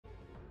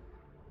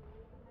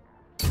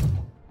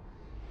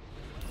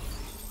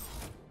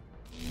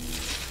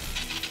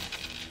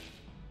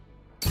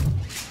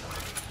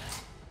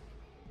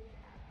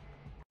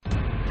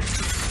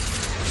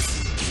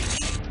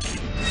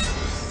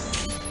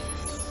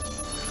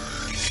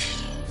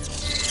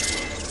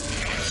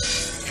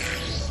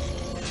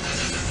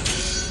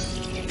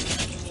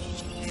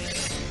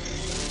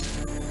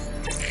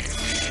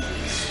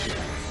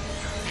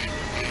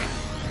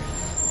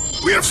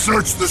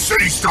searched the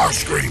city,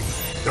 Starscream.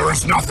 There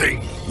is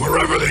nothing.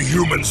 Wherever the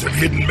humans have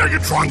hidden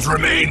Megatron's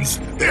remains,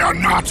 they are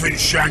not in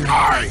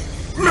Shanghai.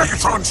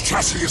 Megatron's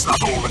chassis is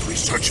not all that we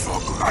search for,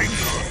 Grinder.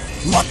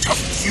 What a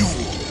fuel!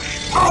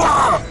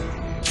 Ah!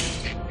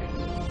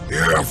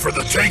 Here for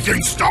the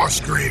taking,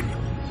 Starscream.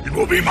 It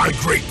will be my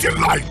great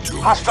delight to...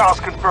 Hostiles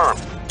confirmed.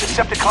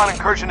 Decepticon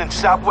incursion in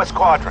southwest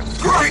quadrant.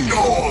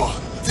 Grinder!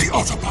 The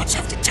Autobots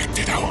have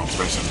detected our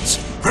presence.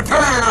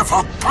 Prepare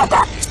for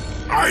combat!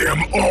 I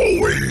am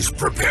always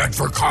prepared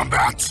for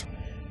combat.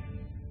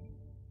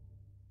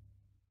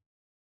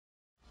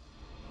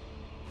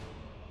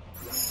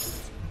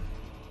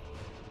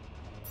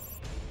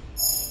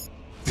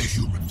 The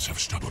humans have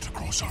stumbled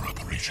across our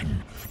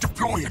operation.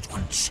 Deploy at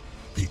once.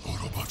 The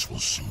Autobots will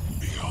soon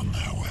be on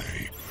their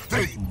way.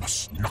 They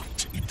must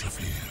not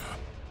interfere.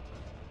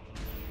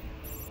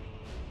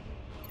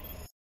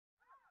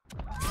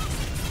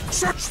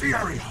 Search the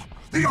area!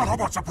 The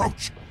Autobots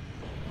approach!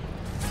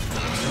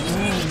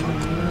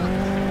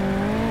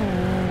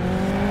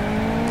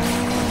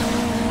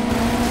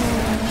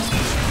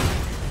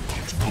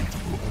 There's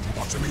multiple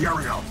Autobots in the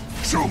area.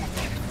 Soon!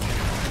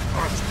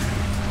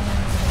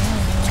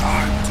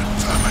 Time to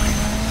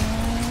terminate!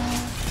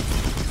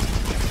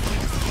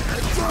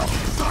 Heads up!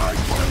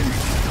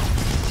 Sideways!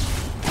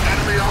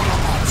 Enemy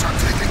Autobots are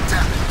taking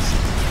damage!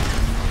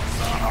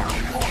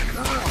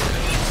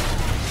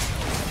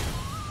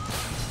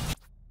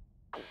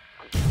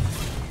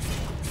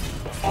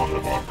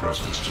 Autobot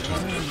presence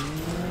detected.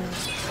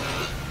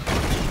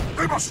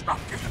 They must not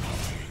get in our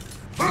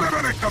way.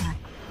 Eliminate them!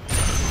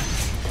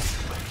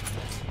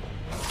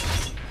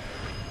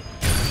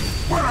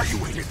 What are you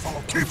waiting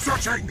for? Keep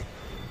searching!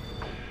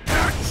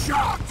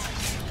 Headshot!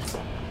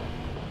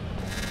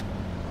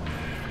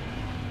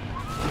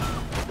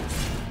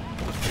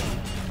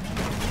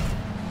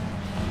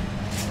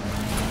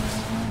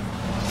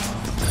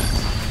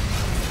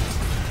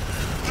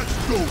 Let's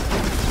go!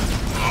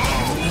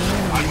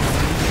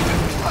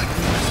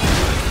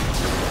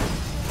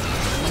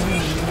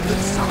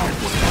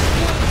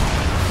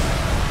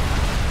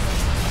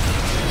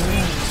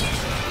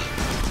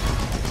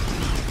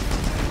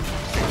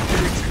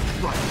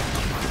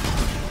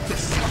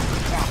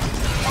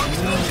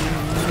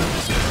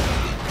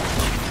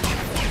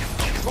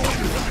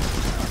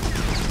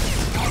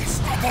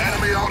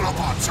 Enemy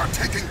Autobots are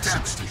taking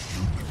damage. The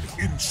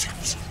human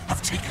insects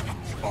have taken up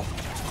the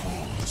Autobot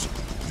cause.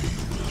 We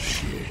will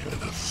share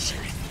the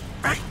same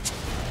fate.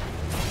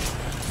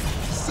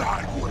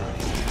 Sideways.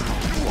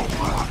 You are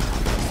mine.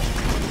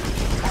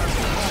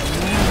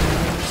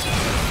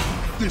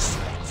 This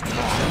one's mine.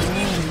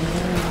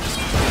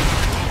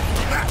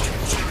 That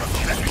is a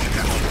pathetic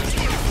effort.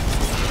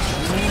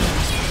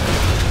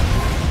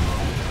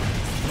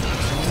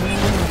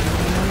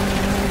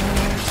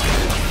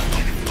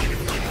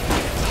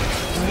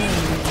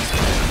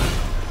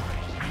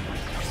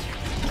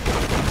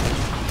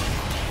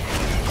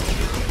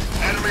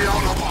 Enemy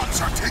Autobots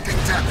are taking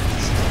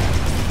damage.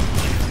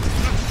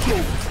 Let's go.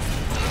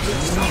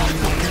 This side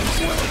will get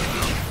away.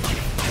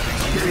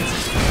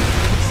 Engage.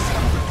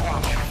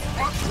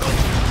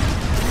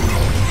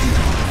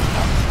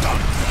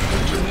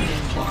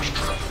 Flash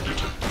trap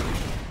detected.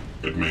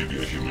 It may be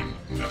a human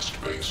nest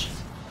base.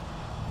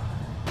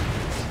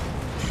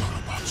 The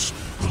Autobots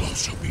will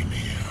also be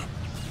near.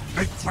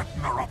 They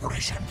threaten our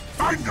operation.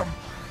 Find them!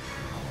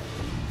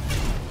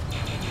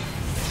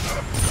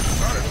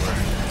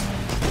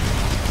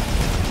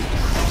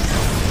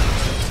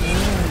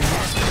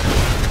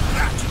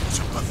 That was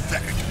a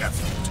pathetic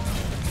effort.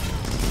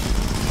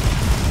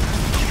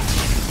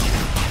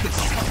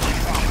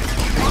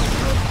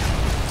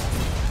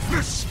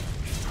 This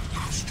is the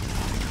last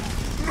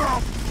one. Now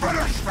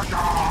finish the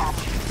job!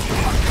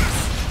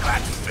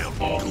 That's Phil.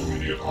 All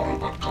immediate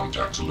Autobot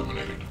contacts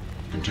eliminated.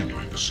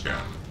 Continuing the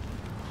scan.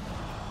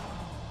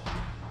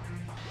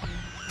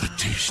 The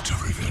taste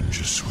of revenge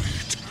is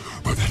sweet,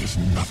 but that is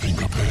nothing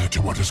compared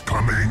to what is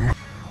coming.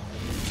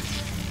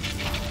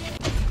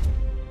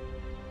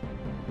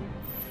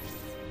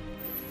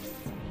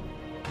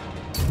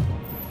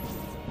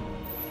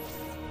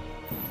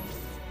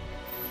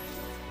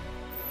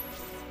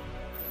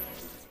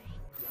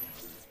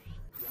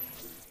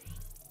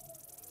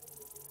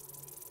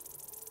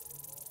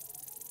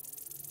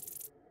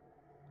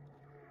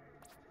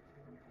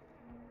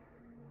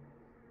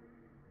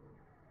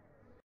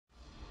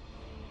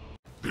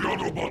 The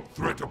Autobot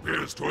threat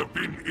appears to have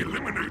been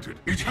eliminated.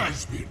 It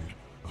has been.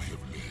 I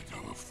have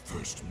led our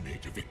first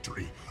major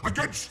victory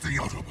against the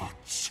Autobots.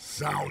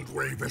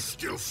 Soundwave is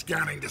still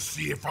scanning to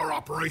see if our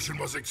operation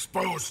was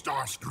exposed,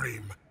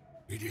 Starscream.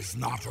 It is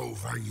not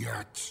over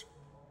yet.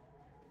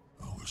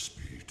 Our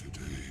speed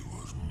today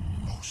was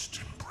most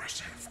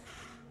impressive.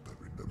 But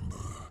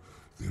remember,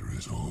 there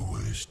is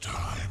always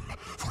time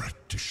for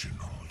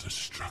additional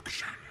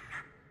destruction.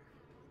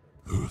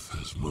 Earth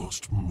has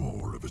lost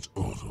more of its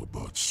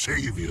Autobot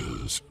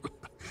saviors.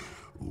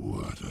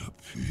 What a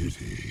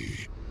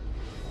pity.